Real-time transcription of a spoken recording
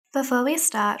Before we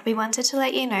start, we wanted to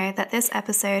let you know that this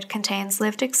episode contains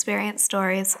lived experience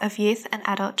stories of youth and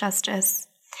adult justice.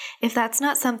 If that's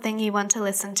not something you want to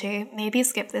listen to, maybe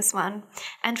skip this one.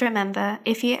 And remember,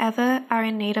 if you ever are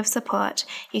in need of support,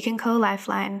 you can call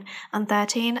Lifeline on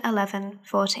 13 11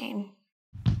 14.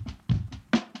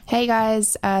 Hey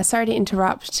guys, sorry to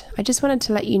interrupt. I just wanted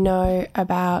to let you know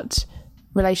about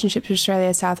Relationships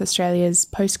Australia South Australia's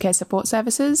post-care support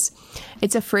services.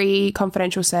 It's a free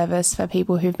confidential service for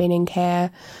people who've been in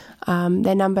care.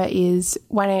 Their number is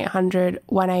 1800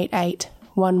 188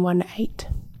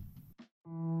 118.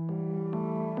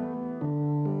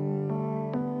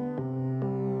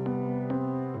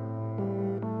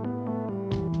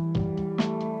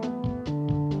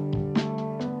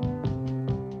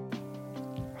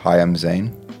 Hi, I'm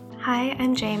Zane. Hi,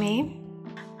 I'm Jamie.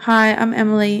 Hi, I'm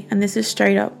Emily, and this is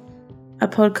Straight Up, a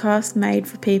podcast made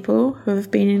for people who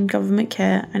have been in government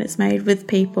care, and it's made with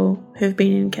people who have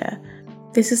been in care.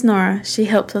 This is Nora. She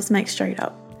helps us make Straight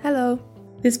Up. Hello.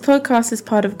 This podcast is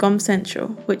part of GOM Central,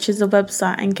 which is a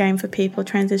website and game for people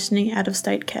transitioning out of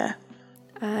state care.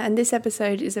 And this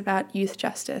episode is about youth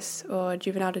justice or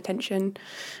juvenile detention.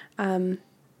 I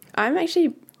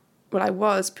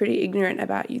was pretty ignorant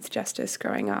about youth justice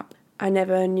growing up. I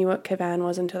never knew what Cavan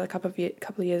was until a couple of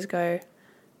years ago.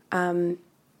 And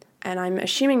I'm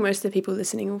assuming most of the people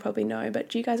listening will probably know, but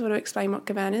do you guys want to explain what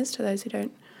Cavan is to those who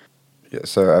don't? Yeah,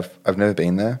 so I've never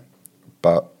been there,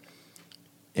 but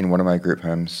in one of my group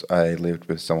homes, I lived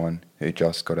with someone who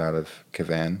just got out of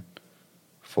Cavan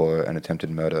for an attempted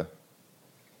murder.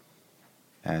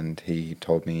 And he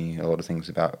told me a lot of things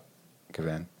about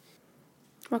Cavan.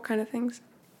 What kind of things?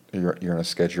 You're on a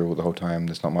schedule the whole time.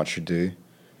 There's not much to do.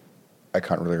 I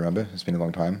can't really remember. It's been a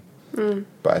long time.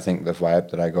 But I think the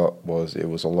vibe that I got was it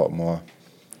was a lot more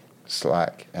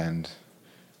slack and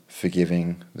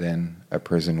forgiving than a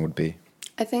prison would be.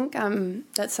 I think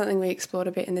that's something we explored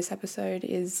a bit in this episode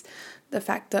is the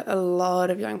fact that a lot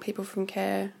of young people from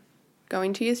care go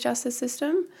into youth justice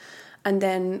system and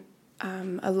then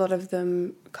a lot of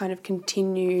them kind of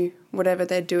continue whatever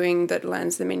they're doing that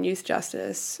lands them in youth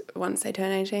justice once they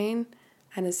turn 18.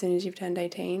 And as soon as you've turned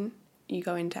 18, you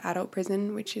go into adult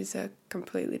prison, which is a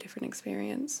completely different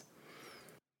experience.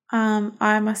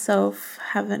 I myself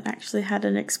haven't actually had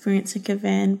an experience in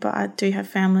Cavan, but I do have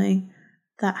family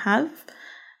that have.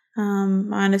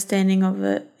 My understanding of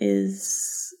it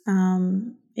is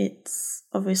it's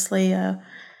obviously a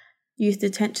youth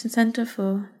detention centre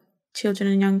for children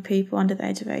and young people under the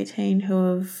age of 18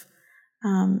 who have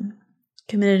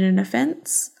committed an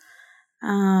offence.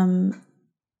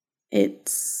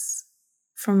 It's,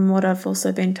 from what I've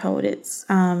also been told, it's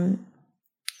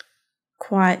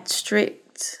quite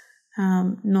strict,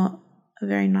 not a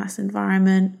very nice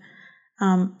environment,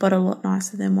 but a lot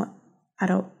nicer than what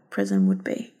adult prison would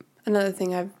be. Another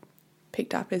thing I've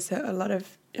picked up is that a lot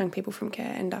of young people from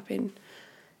care end up in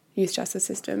youth justice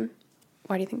system.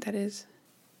 Why do you think that is?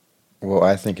 Well,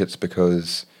 I think it's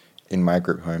because in my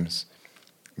group homes,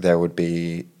 there would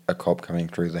be a cop coming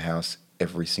through the house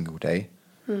every single day,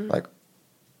 like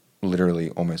literally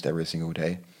almost every single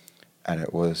day. And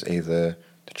it was either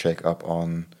to check up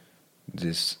on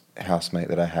this housemate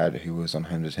that I had who was on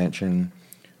home detention,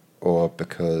 or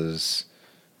because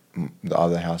the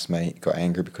other housemate got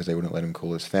angry because they wouldn't let him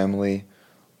call his family,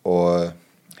 or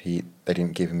they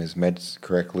didn't give him his meds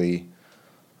correctly,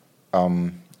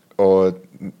 or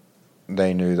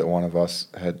they knew that one of us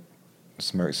had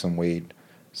smoked some weed,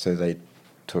 so they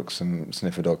took some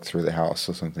sniffer dog through the house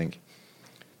or something.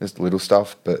 Just little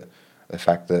stuff, but the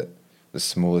fact that the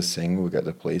smallest thing will get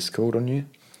the police called on you,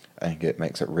 I think it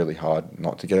makes it really hard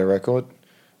not to get a record,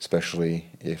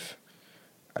 especially if,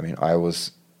 I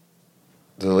was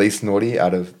the least naughty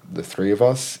out of the three of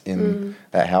us in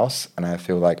that house, and I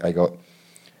feel like I got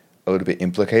a little bit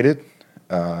implicated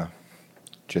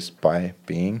just by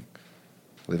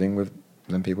living with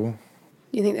them people.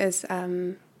 You think there's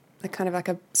like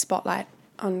a spotlight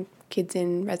on kids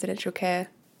in residential care?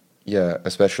 Yeah,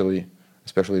 especially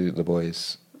the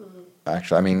boys.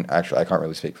 Actually, I can't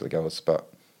really speak for the girls, but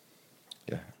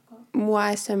yeah.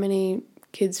 Why so many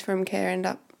kids from care end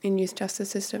up in youth justice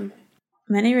system?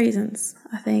 Many reasons.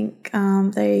 I think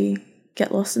they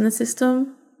get lost in the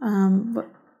system,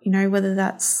 whether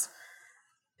that's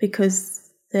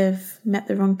because they've met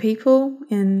the wrong people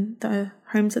in the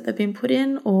homes that they've been put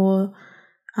in, or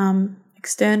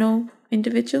external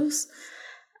individuals.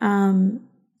 Some,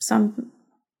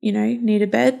 need a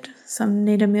bed, some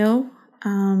need a meal.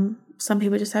 Some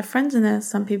people just have friends in there.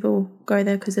 Some people go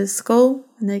there because there's school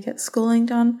and they get schooling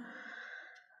done.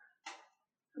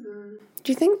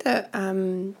 Do you think that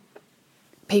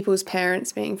people's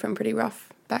parents being from pretty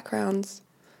rough backgrounds,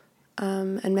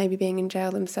 and maybe being in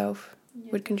jail themselves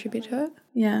would contribute to it.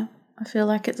 Yeah, I feel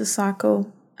like it's a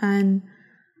cycle, and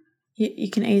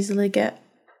you can easily get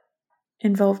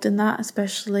involved in that,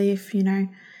 especially if, you know,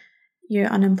 you're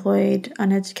unemployed,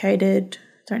 uneducated,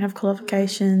 don't have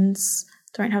qualifications,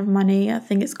 don't have money. I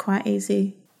think it's quite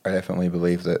easy. I definitely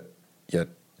believe that,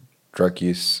 drug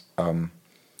use,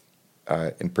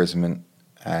 imprisonment,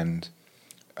 and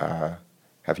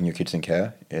having your kids in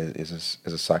care is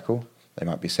a cycle. They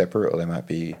might be separate or they might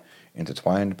be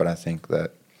intertwined, but I think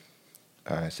that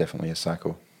it's definitely a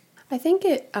cycle. I think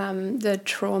the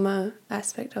trauma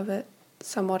aspect of it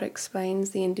somewhat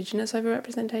explains the Indigenous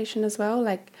overrepresentation as well,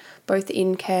 like both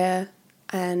in care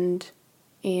and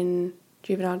in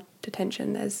juvenile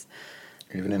detention. There's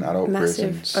even in adult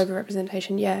massive prisons,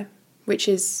 overrepresentation, which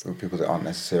is... for people that aren't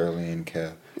necessarily in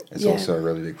care, it's also a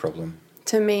really big problem.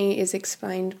 To me, is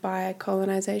explained by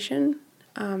colonisation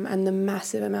and the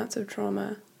massive amounts of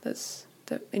trauma that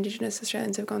Indigenous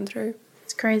Australians have gone through.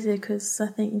 It's crazy because I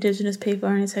think Indigenous people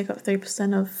only take up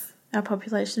 3% of our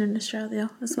population in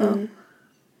Australia as well,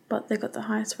 but they've got the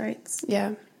highest rates.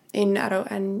 Yeah, in adult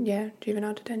and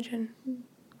juvenile detention.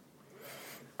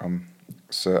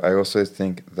 So I also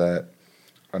think that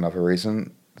another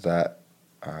reason that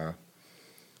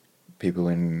people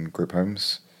in group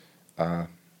homes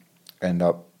end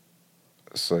up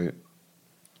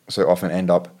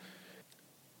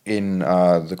in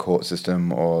the court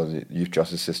system or the youth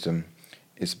justice system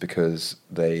is because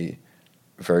they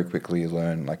very quickly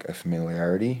learn like a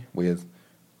familiarity with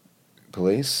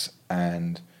police,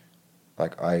 and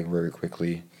like I very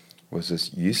quickly was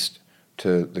just used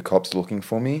to the cops looking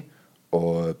for me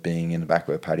or being in the back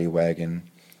of a paddy wagon,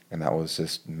 and that was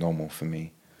just normal for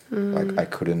me. Like I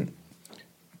couldn't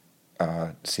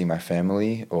see my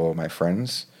family or my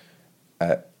friends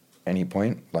at any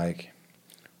point, like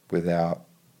without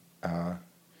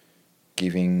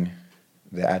giving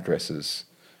their addresses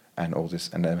and all this,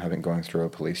 and them going through a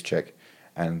police check.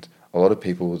 And a lot of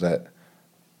people that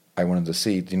I wanted to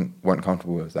see weren't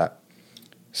comfortable with that.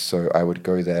 So I would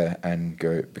go there and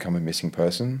become a missing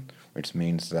person, which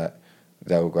means that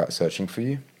they will go out searching for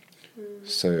you.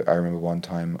 So I remember one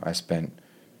time I spent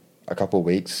a couple of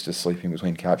weeks just sleeping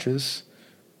between couches.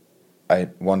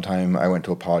 One time I went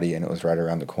to a party and it was right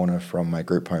around the corner from my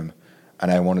group home,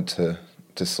 and I wanted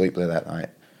to sleep there that night.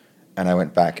 And I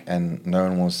went back and no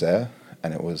one was there,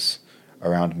 and it was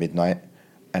around midnight,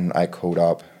 and I called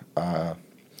up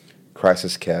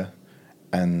crisis care,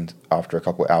 and after a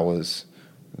couple of hours,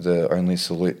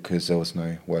 because there was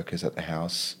no workers at the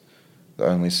house, the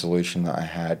only solution that I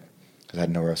had, because I had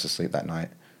nowhere else to sleep that night,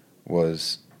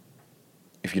 was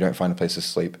if you don't find a place to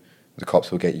sleep, the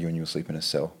cops will get you and you'll sleep in a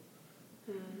cell.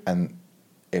 And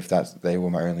if they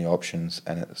were my only options,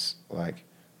 and it's like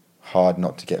hard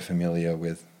not to get familiar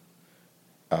with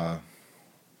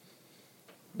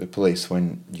the police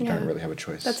when you don't really have a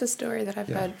choice. That's a story that I've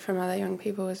heard from other young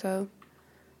people as well.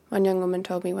 One young woman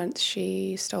told me once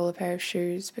she stole a pair of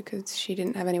shoes because she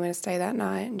didn't have anywhere to stay that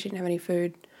night and she didn't have any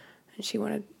food and she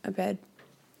wanted a bed.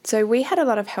 So we had a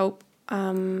lot of help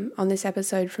on this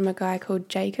episode from a guy called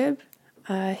Jacob.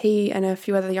 He and a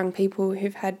few other young people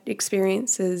who've had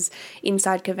experiences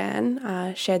inside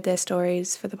Cavan shared their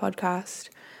stories for the podcast,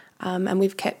 and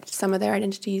we've kept some of their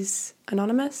identities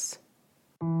anonymous.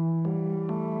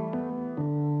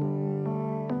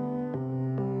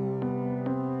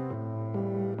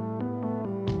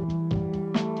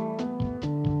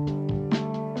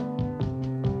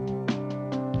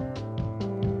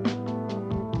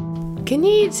 Can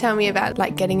you tell me about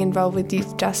getting involved with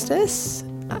youth justice?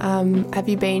 Have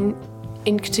you been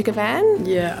into Cavan?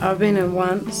 Yeah, I've been in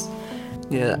once.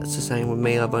 Yeah, that's the same with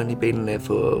me. I've only been there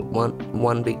for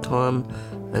one big time,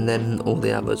 and then all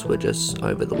the others were just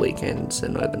over the weekends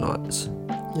and overnights.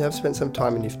 Yeah, I've spent some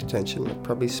time in youth detention. I've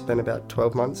probably spent about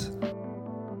 12 months.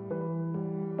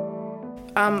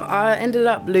 I ended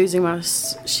up losing my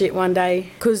shit one day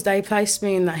because they placed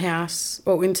me in the house,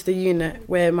 or into the unit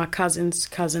where my cousin's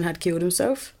cousin had killed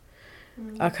himself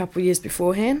a couple of years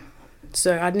beforehand.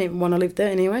 So I didn't even want to live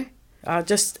there anyway. I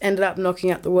just ended up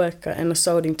knocking out the worker and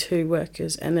assaulting 2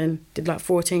 workers and then did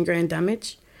 14 grand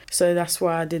damage. So that's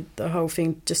why I did the whole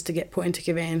thing, just to get put into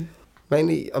Cavan.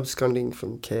 Mainly absconding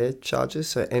from care charges,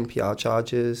 so NPR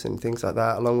charges and things like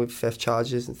that, along with theft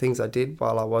charges and things I did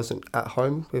while I wasn't at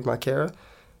home with my carer,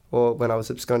 or when I was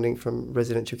absconding from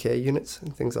residential care units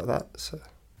and things like that. So,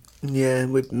 yeah,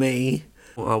 with me,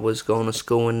 I was going to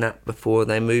school and that before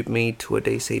they moved me to a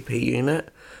DCP unit.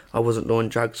 I wasn't doing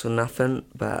drugs or nothing,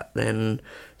 but then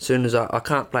as soon as I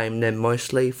can't blame them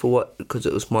mostly because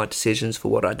it was my decisions for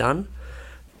what I done.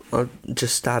 I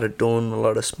just started doing a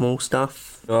lot of small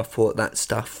stuff. I thought that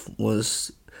stuff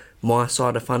was my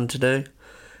side of fun to do.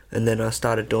 And then I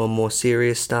started doing more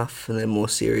serious stuff and then more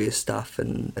serious stuff.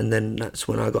 And then that's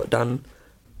when I got done.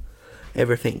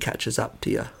 Everything catches up to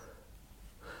you.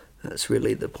 That's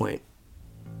really the point.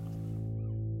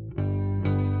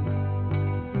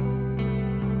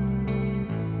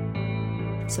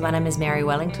 So my name is Mary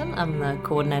Wellington. I'm the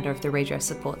coordinator of the Redress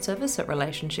Support Service at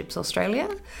Relationships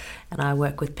Australia, and I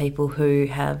work with people who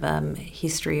have a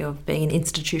history of being in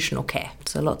institutional care.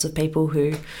 So lots of people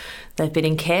who they've been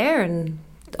in care and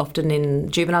often in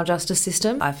juvenile justice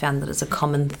system. I found that it's a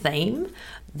common theme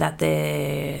that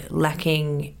they're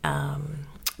lacking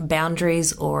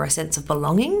boundaries or a sense of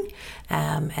belonging,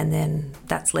 and then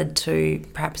that's led to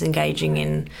perhaps engaging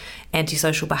in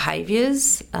antisocial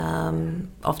behaviours,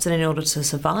 often in order to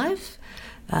survive.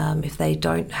 If they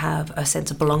don't have a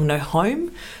sense of belong, no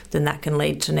home, then that can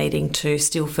lead to needing to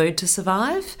steal food to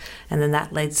survive, and then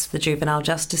that leads to the juvenile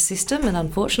justice system. And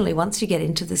unfortunately, once you get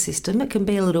into the system, it can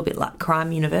be a little bit like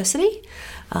crime university.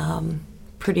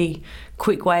 Pretty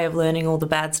quick way of learning all the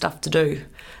bad stuff to do,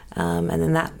 and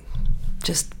then that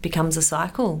just becomes a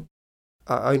cycle.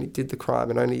 I only did the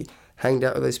crime and only hanged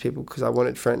out with those people because I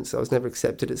wanted friends. I was never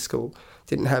accepted at school,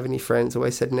 didn't have any friends,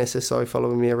 always had an SSO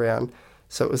following me around.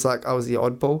 So it was like I was the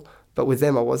oddball, but with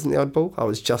them I wasn't the oddball. I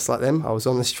was just like them. I was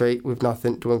on the street with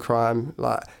nothing, doing crime,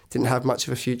 like didn't have much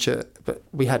of a future, but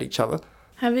we had each other.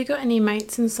 Have you got any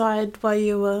mates inside while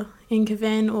you were in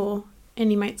Cavan, or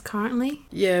any mates currently?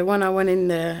 Yeah, when I went in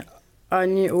there, I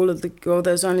knew all of the... Well,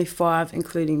 there's only 5,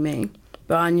 including me,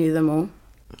 but I knew them all.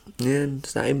 Yeah,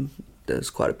 same. There's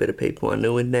quite a bit of people I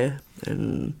knew in there,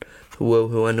 and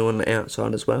who I knew on the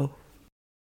outside as well.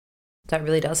 That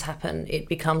really does happen. It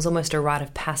becomes almost a rite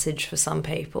of passage for some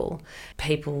people.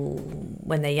 People,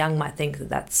 when they're young, might think that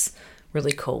that's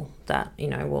really cool, that,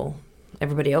 well,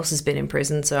 everybody else has been in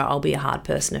prison, so I'll be a hard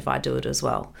person if I do it as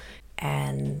well.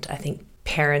 And I think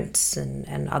parents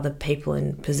and other people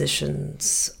in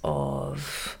positions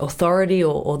of authority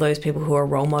or those people who are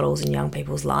role models in young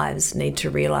people's lives need to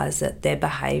realise that their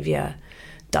behaviour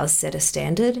does set a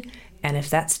standard, and if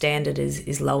that standard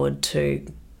is lowered to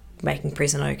making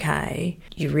prison okay,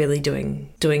 you're really doing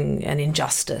an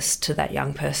injustice to that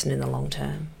young person in the long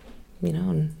term.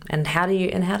 And how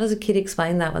does a kid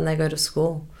explain that when they go to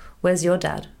school? Where's your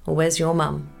dad? Or where's your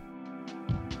mum?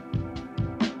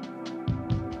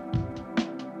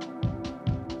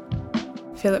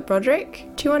 Philip Broderick,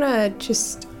 do you want to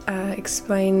just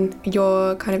explain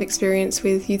your kind of experience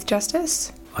with youth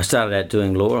justice? I started out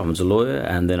doing law. I was a lawyer,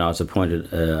 and then I was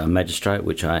appointed a magistrate,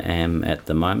 which I am at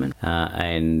the moment.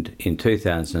 And in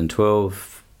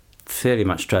 2012, fairly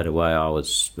much straight away, I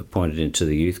was appointed into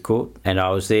the youth court. And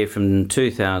I was there from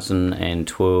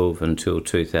 2012 until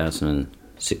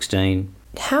 2016.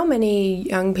 How many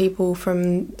young people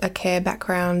from a care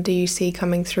background do you see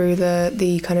coming through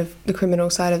the kind of the criminal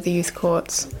side of the youth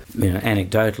courts?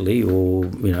 Anecdotally, or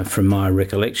from my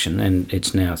recollection, and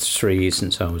it's now 3 years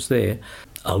since I was there,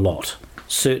 a lot.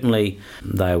 Certainly,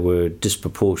 they were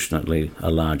disproportionately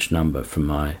a large number from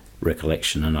my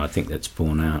recollection, and I think that's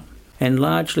borne out. And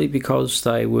largely because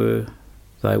they were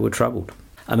troubled.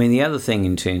 I mean, the other thing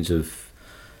in terms of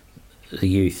the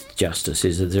youth justice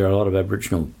is that there are a lot of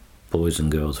Aboriginal boys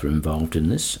and girls who are involved in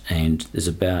this, and there's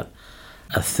about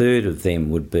a third of them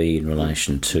would be in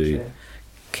relation to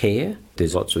care.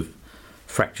 There's lots of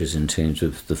fractures in terms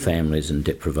of the families and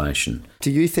deprivation. Do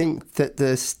you think that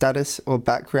the status or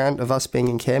background of us being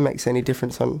in care makes any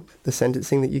difference on the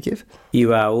sentencing that you give?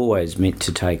 You are always meant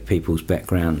to take people's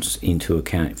backgrounds into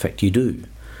account. In fact, you do.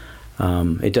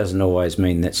 It doesn't always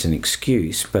mean that's an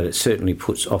excuse, but it certainly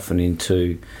puts often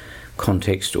into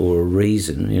context or a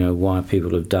reason, why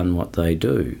people have done what they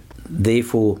do.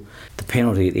 Therefore, the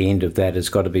penalty at the end of that has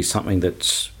got to be something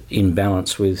that's in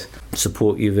balance with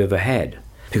support you've ever had.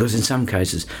 Because in some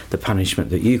cases, the punishment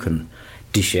that you can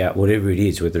dish out, whatever it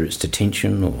is, whether it's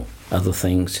detention or other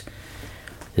things,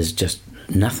 is just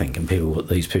nothing compared to what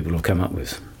these people have come up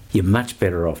with. You're much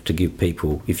better off to give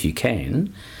people, if you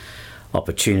can,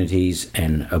 opportunities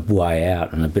and a way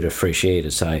out and a bit of fresh air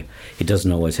to say, it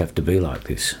doesn't always have to be like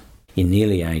this. In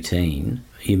nearly 18,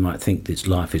 you might think this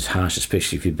life is harsh,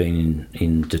 especially if you've been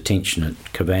in detention at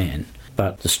Cavan.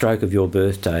 But the stroke of your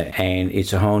birthday, and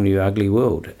it's a whole new ugly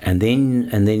world. And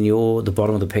then you're the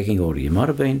bottom of the pecking order. You might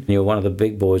have been, you're one of the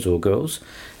big boys or girls,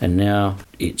 and now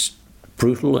it's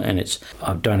brutal, and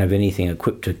I don't have anything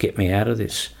equipped to get me out of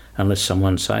this unless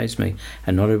someone saves me.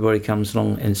 And not everybody comes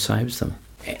along and saves them.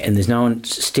 And there's no one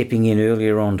stepping in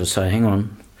earlier on to say, hang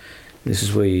on, this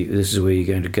is where you're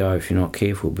going to go if you're not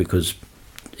careful, because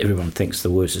everyone thinks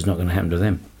the worst is not going to happen to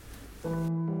them.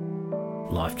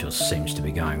 Life just seems to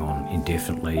be going on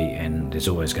indefinitely, and there's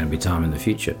always going to be time in the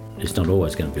future. It's not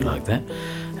always going to be like that.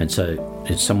 And so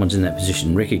if someone's in that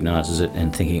position, recognises it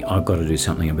and thinking, I've got to do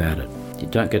something about it. You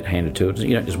don't get handed to it.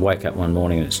 You don't just wake up one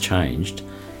morning and it's changed.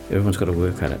 Everyone's got to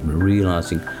work at it and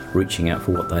reaching out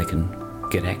for what they can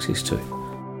get access to.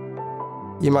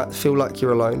 You might feel like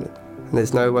you're alone and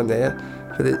there's no one there,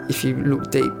 but if you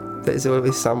look deep, there's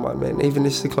always someone, man. Even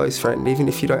if it's a close friend, even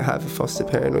if you don't have a foster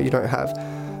parent or you don't have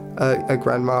a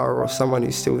grandma or someone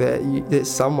who's still there, there's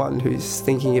someone who's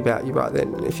thinking about you right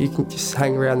then. If you can just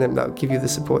hang around them, they'll give you the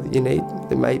support that you need.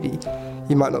 Then maybe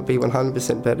you might not be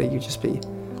 100% better, you just be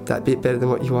that bit better than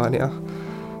what you are now.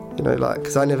 You know, like,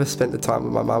 because I never spent the time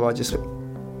with my mum,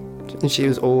 and she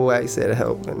was always there to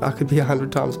help, and I could be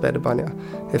 100 times better by now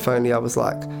if only I was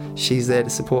like, she's there to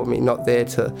support me, not there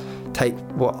to take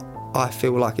what I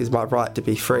feel like is my right to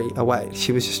be free away.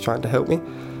 She was just trying to help me.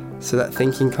 So that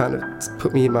thinking kind of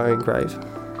put me in my own grave.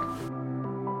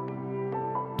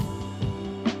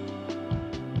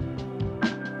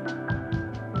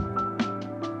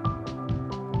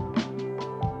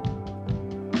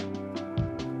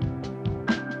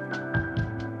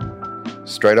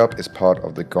 Straight Up is part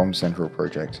of the GOM Central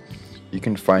project. You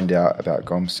can find out about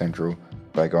GOM Central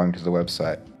by going to the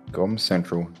website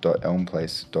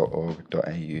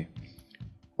gomcentral.elmplace.org.au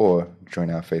or join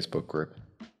our Facebook group.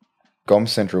 GOM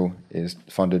Central is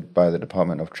funded by the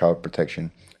Department of Child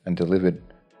Protection and delivered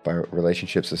by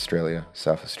Relationships Australia,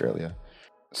 South Australia.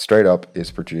 Straight Up is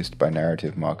produced by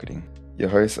Narrative Marketing. Your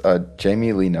hosts are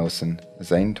Jamie Lee Nelson,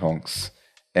 Zane Tonks,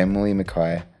 Emily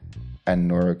Mackay, and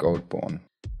Nora Goldborn.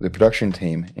 The production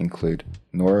team include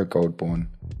Nora Goldborn,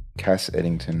 Cass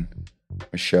Eddington,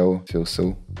 Michelle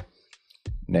Filsel,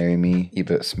 Naomi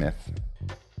Ebert-Smith.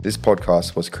 This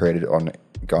podcast was created on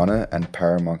Kaurna and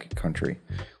Paramonk country.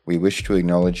 We wish to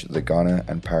acknowledge the Kaurna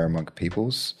and Paramonk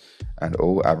peoples and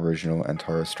all Aboriginal and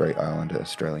Torres Strait Islander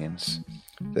Australians.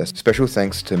 There's special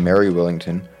thanks to Mary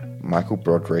Wellington, Michael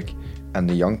Broderick, and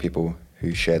the young people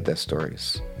who shared their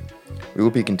stories. We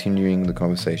will be continuing the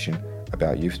conversation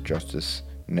about youth justice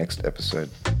next episode.